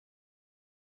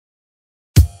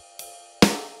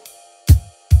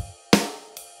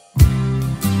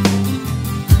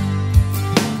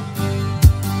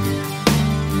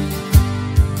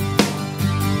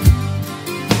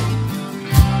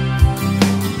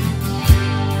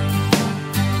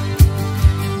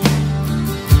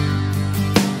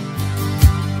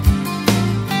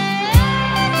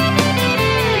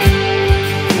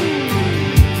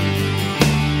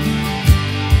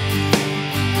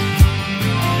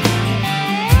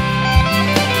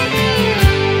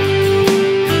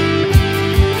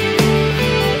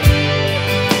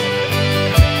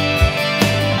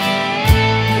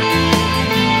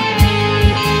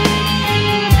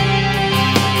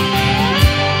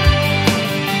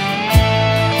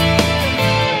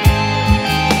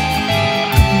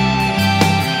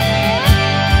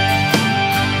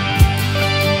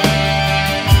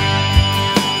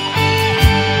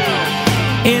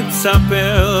It's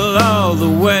uphill all the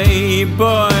way,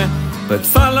 boy, but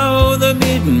follow the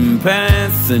beaten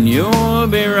path and you'll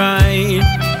be right.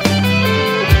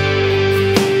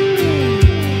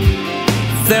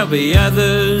 There'll be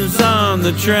others on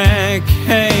the track,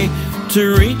 hey,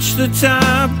 to reach the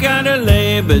top, gotta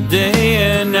labor day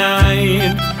and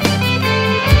night.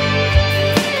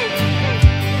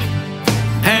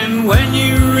 And when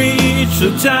you reach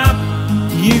the top,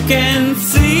 you can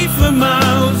see for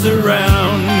miles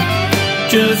around.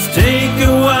 Just take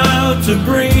a while to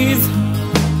breathe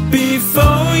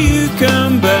before you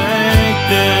come back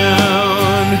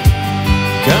down.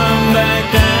 Come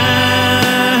back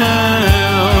down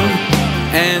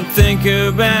and think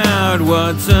about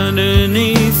what's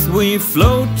underneath. We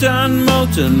float on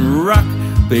molten rock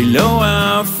below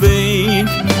our feet.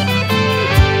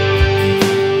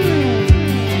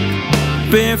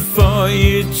 Before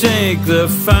you take the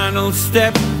final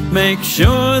step, make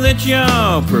sure that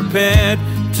you're prepared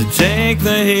to take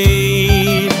the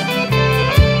heat.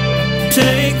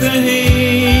 Take the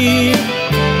heat.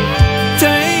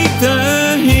 Take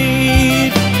the heat.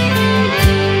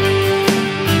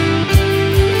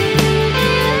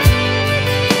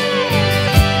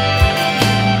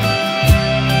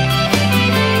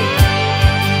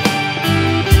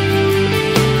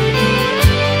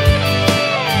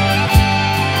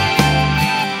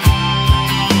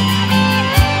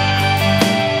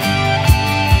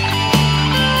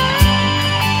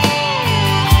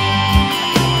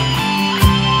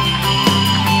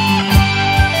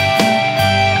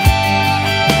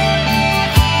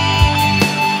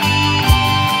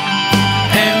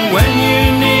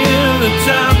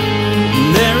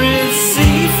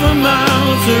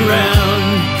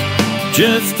 Around.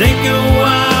 Just take a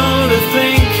while to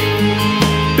think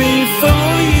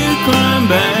before you climb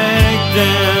back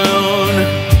down.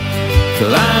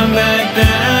 Climb back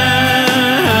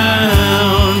down.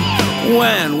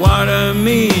 When water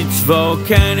meets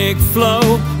volcanic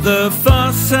flow, the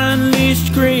force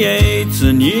unleashed creates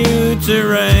a new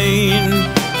terrain.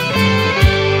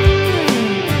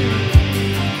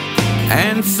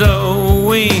 And so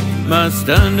we must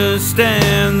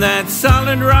understand that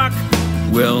solid rock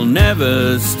will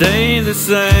never stay the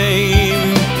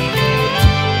same.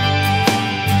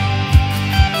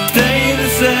 Stay the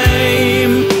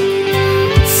same.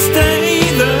 Stay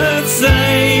the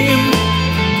same.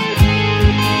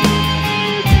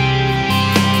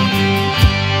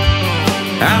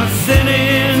 Our city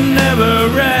never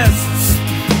rests.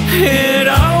 It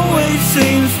always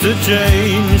seems to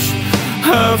change.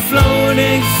 A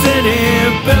floating city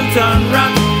built on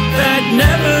rock that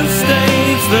never